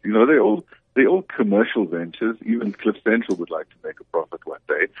is. They're all commercial ventures. Even Cliff Central would like to make a profit one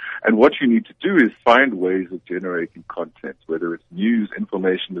day. And what you need to do is find ways of generating content, whether it's news,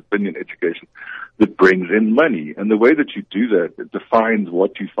 information, opinion, education, that brings in money. And the way that you do that, it defines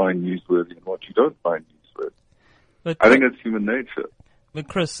what you find newsworthy and what you don't find newsworthy. I think it's human nature. But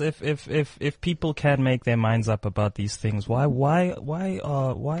Chris, if people can make their minds up about these things, why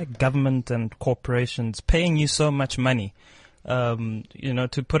are government and corporations paying you so much money?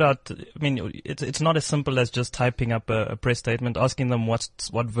 To put out, I mean, it's not as simple as just typing up a press statement, asking them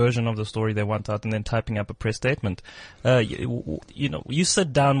what version of the story they want out, and then typing up a press statement. You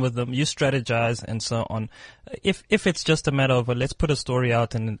sit down with them, you strategize, and so on. If it's just a matter of let's put a story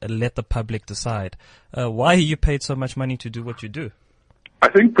out and let the public decide, why are you paid so much money to do what you do? I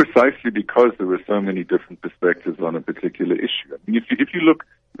think precisely because there are so many different perspectives on a particular issue. I mean, if you look,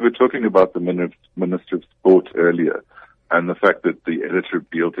 we were talking about the Minister of Sport earlier, and the fact that the editor of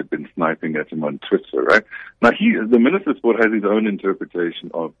Beeld had been sniping at him on Twitter, right? Now, the Minister of Sport has his own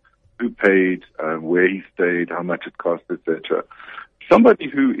interpretation of who paid, where he stayed, how much it cost, etc. Somebody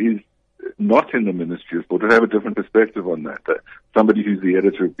who is not in the Ministry of Sport would have a different perspective on that. Somebody who's the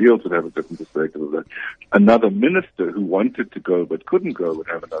editor of Beeld would have a different perspective of that. Another minister who wanted to go but couldn't go would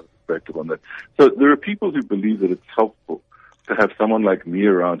have another perspective on that. So there are people who believe that it's helpful to have someone like me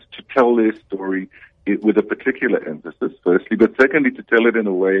around to tell their story with a particular emphasis, firstly, but secondly, to tell it in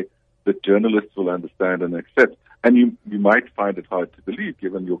a way that journalists will understand and accept. And you might find it hard to believe,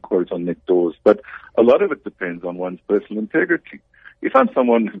 given your quote on Nick Dawes, but a lot of it depends on one's personal integrity. If I'm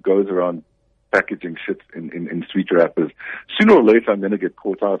someone who goes around packaging shit in sweet wrappers, sooner or later I'm going to get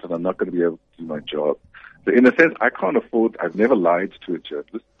caught out and I'm not going to be able to do my job. So in a sense, I've never lied to a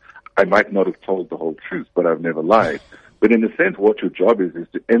journalist. I might not have told the whole truth, but I've never lied. But in a sense, what your job is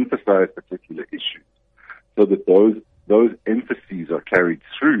to emphasize particular issues so that those emphases are carried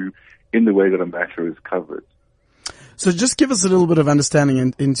through in the way that a matter is covered. So just give us a little bit of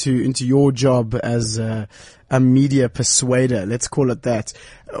understanding into your job as a media persuader. Let's call it that.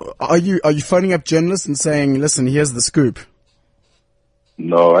 Are you phoning up journalists and saying, "Listen, here's the scoop"?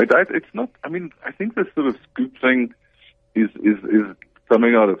 No, it's not. I mean, I think this sort of scoop thing is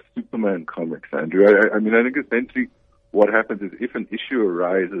something out of Superman comics, Andrew. I mean, I think essentially what happens is if an issue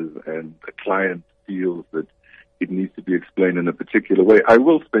arises and a client feels that it needs to be explained in a particular way, I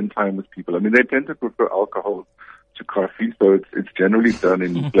will spend time with people. I mean, they tend to prefer alcohol to coffee, so it's generally done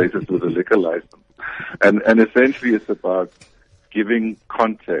in places with a liquor license. And essentially it's about giving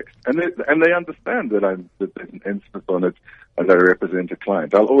context. And they understand that there's an emphasis on it and I represent a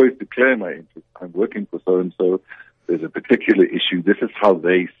client. I'll always declare my interest. I'm working for so-and-so. There's a particular issue. This is how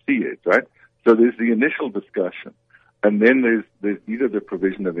they see it, right? So there's the initial discussion. And then there's either the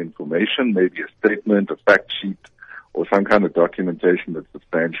provision of information, maybe a statement, a fact sheet, or some kind of documentation that's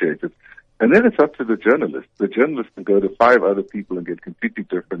substantiated. And then it's up to the journalist. The journalist can go to 5 other people and get completely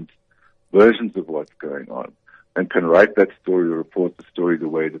different versions of what's going on and can write that story or report the story the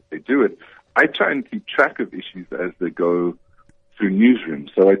way that they do it. I try and keep track of issues as they go through newsrooms.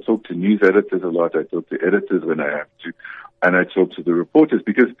 So I talk to news editors a lot. I talk to editors when I have to. And I talk to the reporters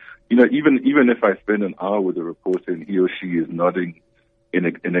because, even if I spend an hour with a reporter and he or she is nodding in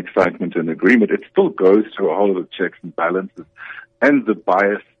excitement and agreement, it still goes through a whole lot of checks and balances and the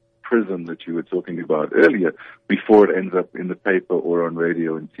bias prism that you were talking about earlier before it ends up in the paper or on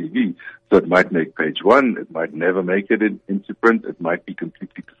radio and TV. So it might make page 1, it might never make it into print, it might be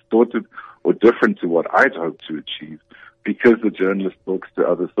completely distorted or different to what I'd hoped to achieve because the journalist talks to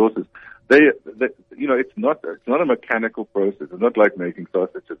other sources. It's not a mechanical process. It's not like making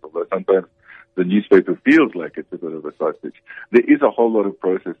sausages, although sometimes the newspaper feels like it's a bit of a sausage. There is a whole lot of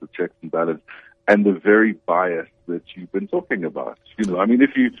process of checks and balance and the very bias that you've been talking about. I mean,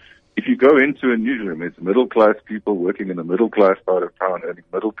 if you go into a newsroom, it's middle-class people working in a middle-class part of town earning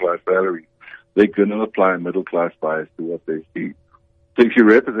middle-class salaries. They're going to apply a middle-class bias to what they see. So if you're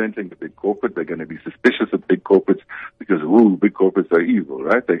representing a big corporate, they're going to be suspicious of big corporates because, big corporates are evil,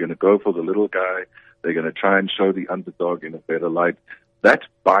 right? They're going to go for the little guy. They're going to try and show the underdog in a better light. That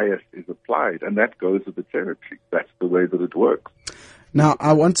bias is applied, and that goes with the territory. That's the way that it works. Now,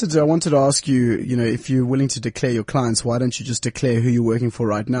 I wanted to ask you, if you're willing to declare your clients, why don't you just declare who you're working for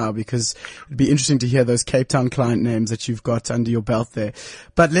right now? Because it'd be interesting to hear those Cape Town client names that you've got under your belt there.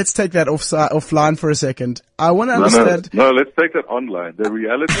 But let's take that offline for a second. I want to understand. No, let's take that online. The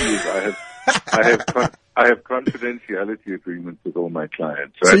reality is I have confidentiality agreements with all my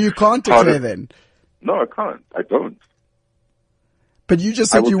clients. Right? So you can't declare then? No, I can't. I don't. But you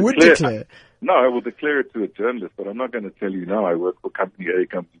just said you would declare. No, I will declare it to a journalist, but I'm not going to tell you now I work for company A,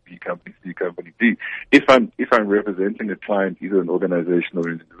 company B, company C, company D. If I'm representing a client, either an organization or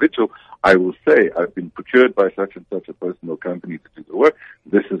an individual, I will say I've been procured by such and such a person or company to do the work.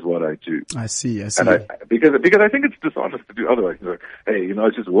 This is what I do. I see. And because I think it's dishonest to do otherwise. Hey, I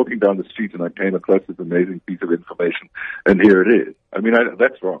was just walking down the street and I came across this amazing piece of information, and here it is. I mean,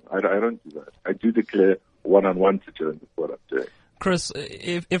 that's wrong. I don't do that. I do declare one-on-one to journalists what I'm doing. Chris,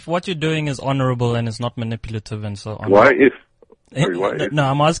 if what you're doing is honorable and is not manipulative and so on. Why if? No,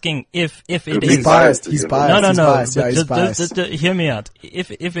 I'm asking if it is. He's biased. He's biased. No. Yeah, he's biased. Just hear me out.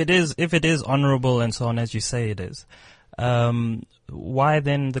 If it is honorable and so on as you say it is, why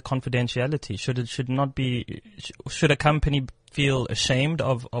then the confidentiality? Should a company feel ashamed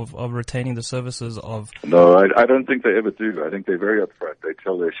of retaining the services of? No, I don't think they ever do. I think they're very upfront. They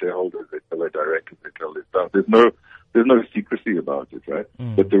tell their shareholders, they tell their directors, they tell their staff. There's no secrecy about it, right?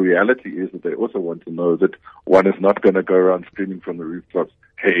 But the reality is that they also want to know that one is not going to go around screaming from the rooftops,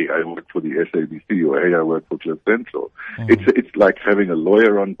 hey, I work for the SABC, or hey, I work for Cliff Central. It's like having a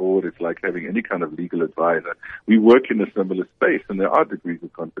lawyer on board. It's like having any kind of legal advisor. We work in a similar space, and there are degrees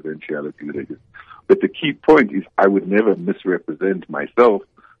of confidentiality that exist. But the key point is I would never misrepresent myself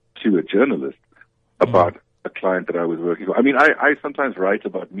to a journalist about a client that I was working for. I mean, I sometimes write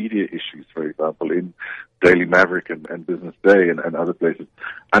about media issues, for example, in Daily Maverick and Business Day and other places.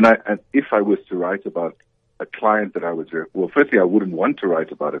 And if I was to write about a client that I was, firstly, I wouldn't want to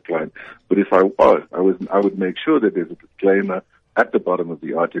write about a client, but if I would make sure that there's a disclaimer at the bottom of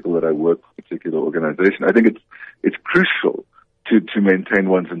the article that I work for a particular organization. I think it's crucial to maintain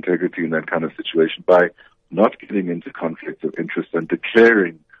one's integrity in that kind of situation by not getting into conflicts of interest and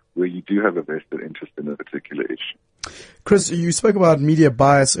declaring where you do have a vested interest in a particular issue. Chris, you spoke about media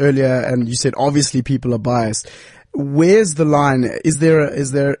bias earlier, and you said obviously people are biased. Where's the line?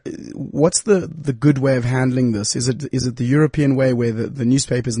 What's the good way of handling this? Is it the European way where the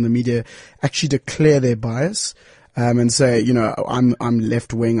newspapers and the media actually declare their bias, and say, I'm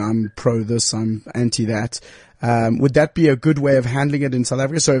left wing, I'm pro this, I'm anti that? Would that be a good way of handling it in South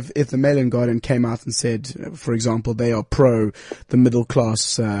Africa? So if the Mail and Guardian came out and said, for example, they are pro the middle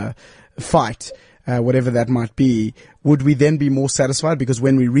class, fight, whatever that might be, would we then be more satisfied? Because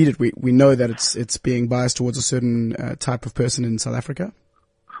when we read it, we know that it's being biased towards a certain type of person in South Africa.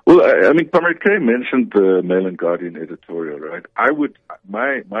 Well, I mean, Comrade K mentioned the Mail and Guardian editorial, right?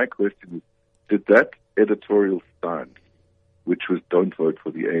 My question is, did that editorial stance, which was don't vote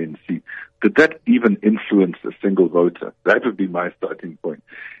for the ANC, did that even influence a single voter? That would be my starting point.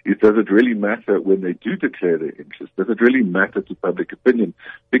 Does it really matter when they do declare their interest? Does it really matter to public opinion?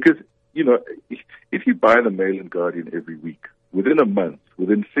 Because if you buy the Mail and Guardian every week, within a month,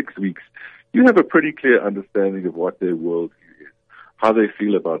 within 6 weeks, you have a pretty clear understanding of what their worldview is, how they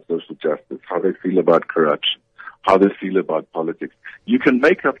feel about social justice, how they feel about corruption, how they feel about politics. You can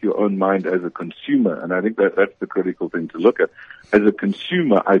make up your own mind as a consumer, and I think that's the critical thing to look at. As a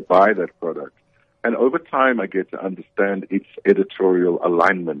consumer, I buy that product, and over time I get to understand its editorial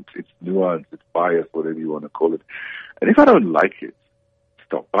alignment, its nuance, its bias, whatever you want to call it. And if I don't like it,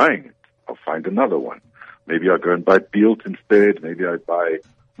 stop buying it. I'll find another one. Maybe I'll go and buy Beelt instead. Maybe I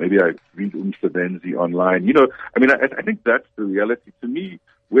read Umsebenzi online. I think that's the reality. To me,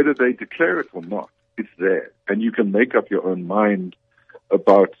 whether they declare it or not, it's there. And you can make up your own mind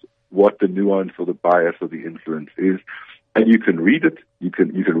about what the nuance or the bias or the influence is. And you can read it. You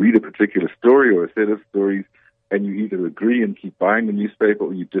can read a particular story or a set of stories, and you either agree and keep buying the newspaper,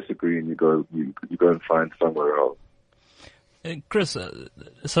 or you disagree and you go and find somewhere else. Chris,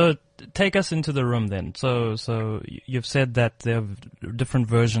 so take us into the room then. So you've said that there are different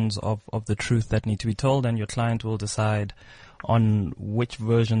versions of the truth that need to be told, and your client will decide on which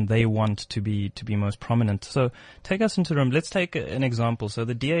version they want to be most prominent. So take us into the room. Let's take an example. So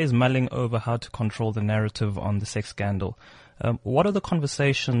the DA is mulling over how to control the narrative on the sex scandal. What are the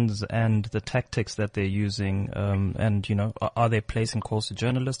conversations and the tactics that they're using? Are they placing calls to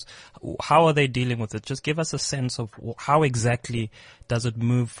journalists? How are they dealing with it? Just give us a sense of how exactly does it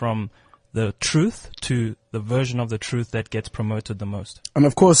move from the truth to the version of the truth that gets promoted the most? And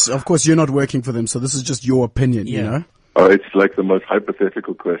of course, you're not working for them, so this is just your opinion, you know? Oh, it's like the most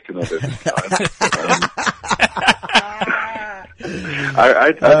hypothetical question I've ever done.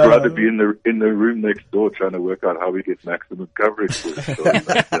 I'd rather be in the room next door trying to work out how we get maximum coverage for the story.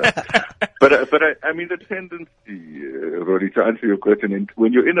 But I mean, the tendency, Roddy, to answer your question,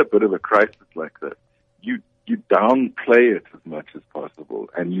 when you're in a bit of a crisis like that, you downplay it as much as possible,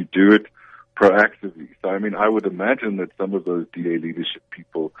 and you do it proactively. So, I mean, I would imagine that some of those DA leadership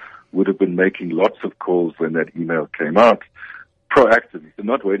people would have been making lots of calls when that email came out, proactively. So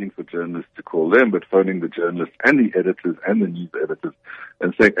not waiting for journalists to call them, but phoning the journalists and the editors and the news editors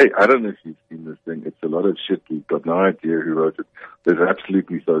and saying, hey, I don't know if you've seen this thing. It's a lot of shit. We've got no idea who wrote it. There's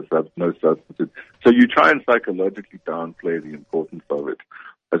absolutely no substance. So you try and psychologically downplay the importance of it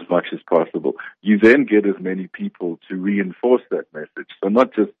as much as possible. You then get as many people to reinforce that message. So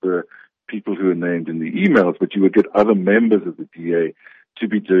not just the people who are named in the emails, but you would get other members of the DA to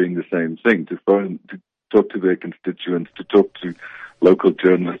be doing the same thing, to phone, to talk to their constituents, to talk to local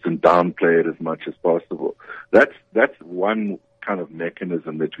journalists and downplay it as much as possible. That's one kind of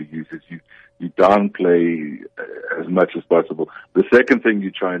mechanism that we use, is you downplay as much as possible. The second thing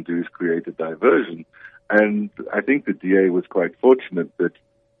you try and do is create a diversion. And I think the DA was quite fortunate that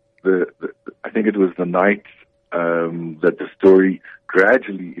I think it was the night that the story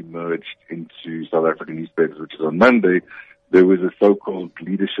gradually emerged into South African newspapers, which is on Monday. There was a so-called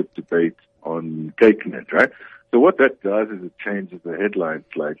leadership debate on CakeNet, right? So what that does is it changes the headline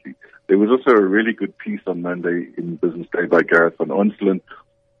slightly. There was also a really good piece on Monday in Business Day by Gareth van Onselen,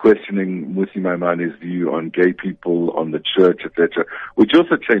 questioning Mmusi Maimane's view on gay people, on the church, etc., which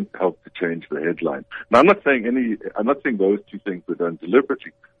also helped to change the headline. Now, I'm not saying those two things were done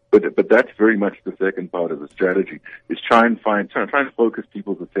deliberately, but that's very much the second part of the strategy, is try and focus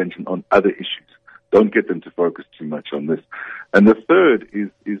people's attention on other issues. Don't get them to focus too much on this. And the third is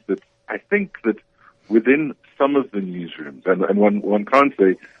that I think that within some of the newsrooms, and one can't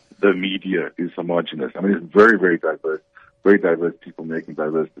say the media is homogenous. I mean, it's very, very diverse people making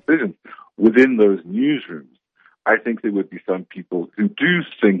diverse decisions. Within those newsrooms, I think there would be some people who do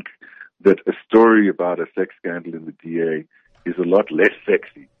think that a story about a sex scandal in the DA is a lot less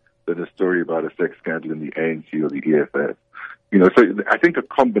sexy than a story about a sex scandal in the ANC or the EFF. So I think a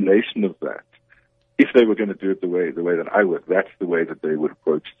combination of that if they were going to do it the way that I would, that's the way that they would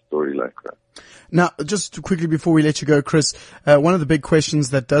approach a story like that. Now, just quickly before we let you go, Chris, one of the big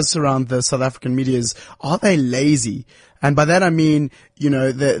questions that does surround the South African media is, are they lazy? And by that I mean, you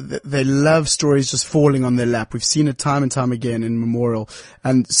know, they love stories just falling on their lap. We've seen it time and time again in Memorial.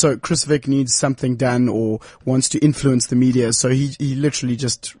 And so Chris Vick needs something done or wants to influence the media. So he literally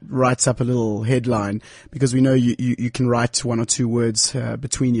just writes up a little headline, because we know you can write one or two words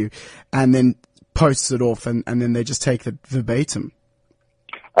between you, and then posts it off, and then they just take it verbatim.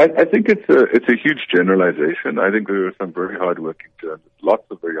 I think it's a huge generalization. I think there are some very hardworking journalists, lots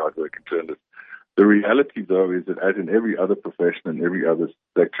of very hardworking journalists. The reality, though, is that as in every other profession and every other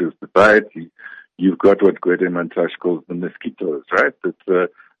sector of society, you've got what Gwede Mantashe calls the mosquitoes, right?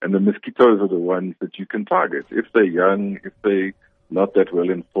 And the mosquitoes are the ones that you can target. If they're young, if they're not that well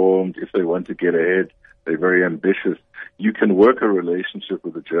informed, if they want to get ahead, they're very ambitious, you can work a relationship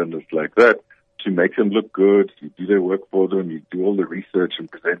with a journalist like that to make them look good. You do their work for them, you do all the research and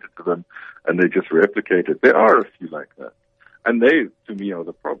present it to them, and they just replicate it. There are a few like that. And they, to me, are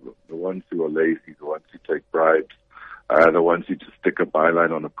the problem. The ones who are lazy, the ones who take bribes, the ones who just stick a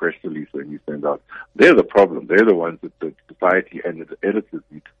byline on a press release when you send out. They're the problem. They're the ones that the society and the editors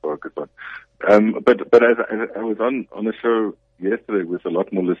need to focus on. But as I was on a show yesterday with a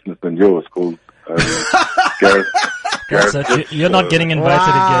lot more listeners than yours called Gareth. So you're not getting invited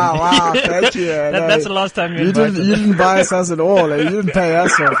again. Wow, thank you. That's the last time you invited. You didn't bias us at all. You didn't pay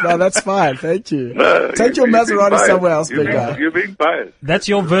us off. No, that's fine. Thank you. No, take your Maserati somewhere else, big guy. You're being biased. That's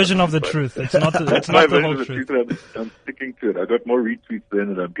your version of the truth. It's not the whole truth. I'm sticking to it. I got more retweets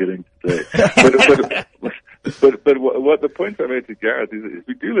then than I'm getting today. But what the point I made to Gareth is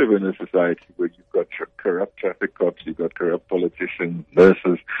we do live in a society where you've got corrupt traffic cops, you've got corrupt politicians,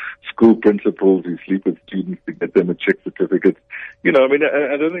 nurses, school principals who sleep with students to get them a chick certificate. You know, I mean,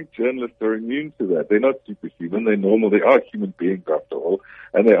 I don't think journalists are immune to that. They're not superhuman. They're normal. They are human beings after all.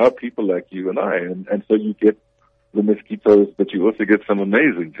 And they are people like you and I. And so you get the mosquitoes, but you also get some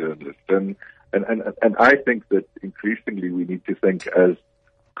amazing journalists. And I think that increasingly we need to think as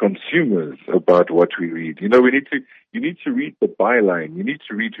consumers about what we read. You know, you need to read the byline. You need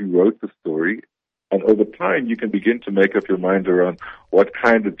to read who wrote the story. And over time, you can begin to make up your mind around what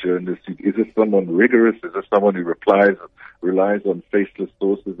kind of journalist. Is this someone rigorous? Is this someone who relies on faceless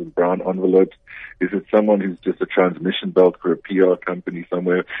sources and brown envelopes? Is it someone who's just a transmission belt for a PR company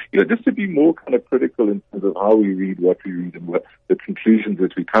somewhere? You know, just to be more kind of critical in terms of how we read, what we read, and what the conclusions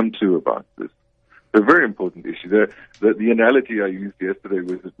that we come to about this. It's a very important issue. The analogy I used yesterday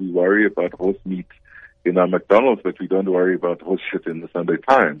was that we worry about horse meat in our McDonald's, but we don't worry about horse shit in the Sunday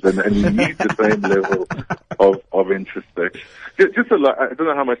Times. And we need the same level of introspection. Just a lot, I don't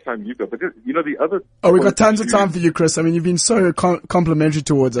know how much time you've got, but just, you know, the other... Oh, we've got tons of time for you, Chris. I mean, you've been so complimentary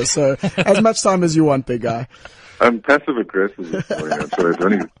towards us, so as much time as you want, big guy. I'm passive-aggressive this morning. I'm sorry.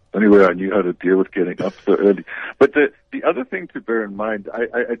 It's only way I knew how to deal with getting up so early. But the other thing to bear in mind,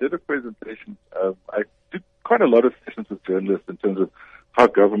 I did a presentation. I did quite a lot of sessions with journalists in terms of how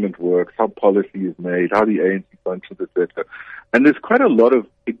government works, how policy is made, how the ANC functions, etc. And there's quite a lot of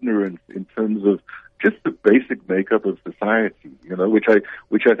ignorance in terms of just the basic makeup of society, you know, which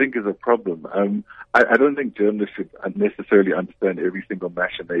I think is a problem. I don't think journalists should necessarily understand every single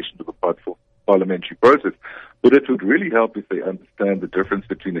machination of a parliamentary process, but it would really help if they understand the difference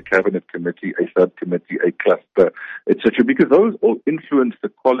between a cabinet committee, a subcommittee, a cluster, etc., because those all influence the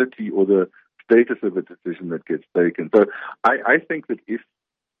quality or the status of a decision that gets taken. So I think that if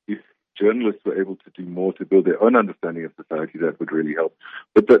journalists were able to do more to build their own understanding of society, that would really help.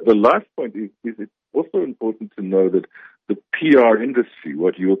 But the last point is it's also important to know that the PR industry,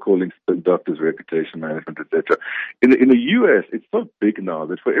 what you're calling spin doctors, reputation management, etc., in the U.S., it's so big now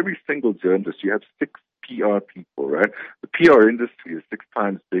that for every single journalist, you have 6 PR people, right? The PR industry is 6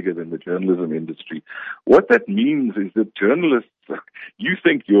 times bigger than the journalism industry. What that means is that journalists, you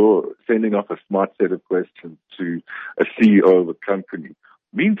think you're sending off a smart set of questions to a CEO of a company.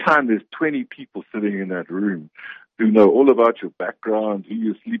 Meantime, there's 20 people sitting in that room who know all about your background, who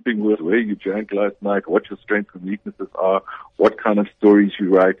you're sleeping with, where you drank last night, what your strengths and weaknesses are, what kind of stories you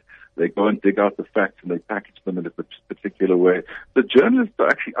write. They go and dig out the facts and they package them in a particular way. The journalists are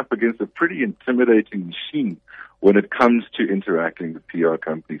actually up against a pretty intimidating machine when it comes to interacting with PR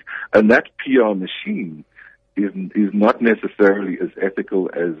companies. And that PR machine is not necessarily as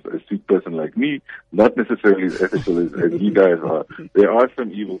ethical as a suit person like me, not necessarily as ethical as you guys are. There are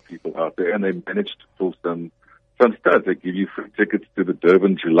some evil people out there, and they manage to pull some studs. They give you free tickets to the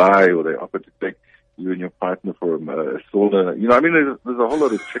Durban July, or they offer to take you and your partner for a sauna. You know, I mean, there's a whole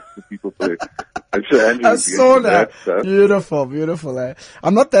lot of tricks that people play. I'm sure Andrew A would be into that sauna. stuff. Beautiful.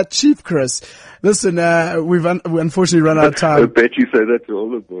 I'm not that cheap, Chris. Listen, we unfortunately run out of I time. bet you say that to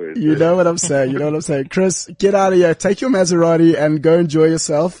all the boys. You know what I'm saying. Chris, get out of here. Take your Maserati and go enjoy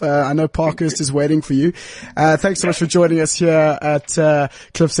yourself. I know Parkhurst is waiting for you. Thanks so much for joining us here at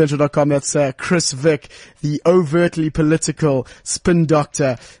cliffcentral.com. That's Chris Vick, the overtly political spin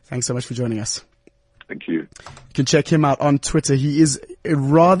doctor. Thanks so much for joining us. Thank you. You can check him out on Twitter. He is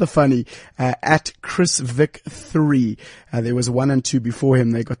rather funny, at ChrisVick3. There was 1 and 2 before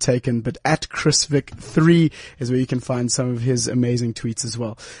him. They got taken, but at ChrisVick3 is where you can find some of his amazing tweets as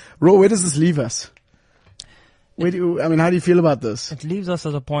well. Raw, where does this leave us? How do you feel about this? It leaves us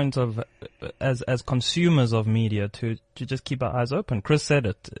at a point of, as consumers of media, to just keep our eyes open. Chris said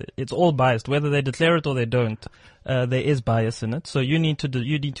it. It's all biased. Whether they declare it or they don't, there is bias in it. So you need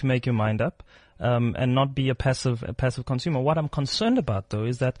to make your mind up. And not be a passive consumer. What I'm concerned about, though,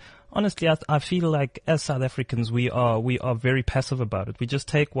 is that honestly, I feel like as South Africans, we are very passive about it. We just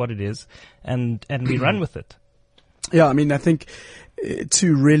take what it is and we run with it. Yeah, I mean, I think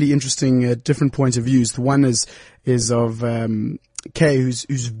two really interesting different points of views. The one is of Kay, who's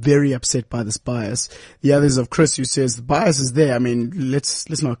very upset by this bias. The other is of Chris, who says the bias is there. I mean,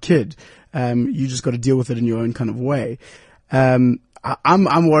 let's not kid. You just got to deal with it in your own kind of way. I'm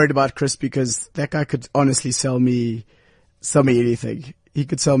worried about Chris because that guy could honestly sell me anything. He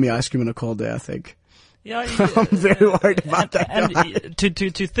could sell me ice cream on a cold day, I think. Yeah, I'm very worried about that guy. And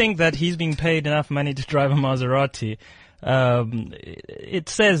to think that he's being paid enough money to drive a Maserati, it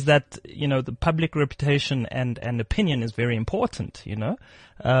says that, the public reputation and opinion is very important,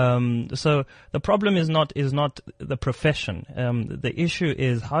 So the problem is not the profession. The issue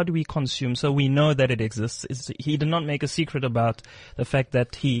is how do we consume so we know that it exists. He did not make a secret about the fact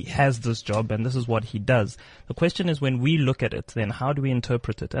that he has this job and this is what he does. The question is when we look at it, then how do we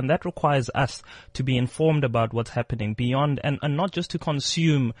interpret it? And that requires us to be informed about what's happening beyond and not just to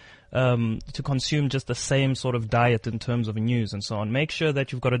consume just the same sort of diet in terms of news and so on. Make sure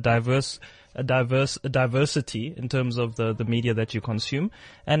that you've got a diversity in terms of the media that you consume.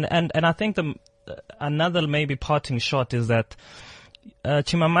 And I think another maybe parting shot is that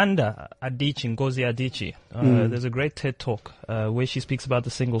Chimamanda Adichie, Ngozi Adichie, there's a great TED talk where she speaks about the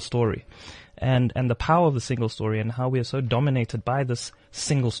single story and the power of the single story and how we are so dominated by this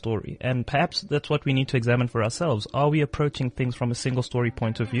single story. And perhaps that's what we need to examine for ourselves. Are we approaching things from a single story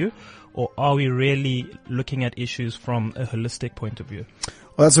point of view, or are we really looking at issues from a holistic point of view?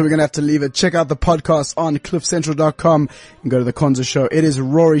 Well, that's where we're going to have to leave it. Check out the podcast on cliffcentral.com and go to the Konzo Show. It is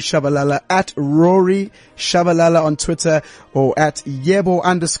Rory Shabalala at Rory Shabalala on Twitter or at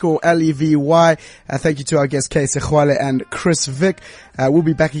Yebo_LEVY. Thank you to our guests, Kay Sechwale and Chris Vick. We'll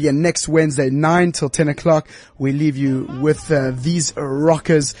be back again next Wednesday, 9 till 10 o'clock. We leave you with these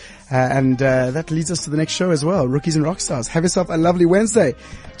rockers. And that leads us to the next show as well. Rookies and Rockstars. Have yourself a lovely Wednesday.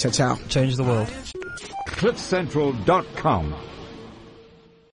 Ciao, ciao. Change the world. CliffCentral.com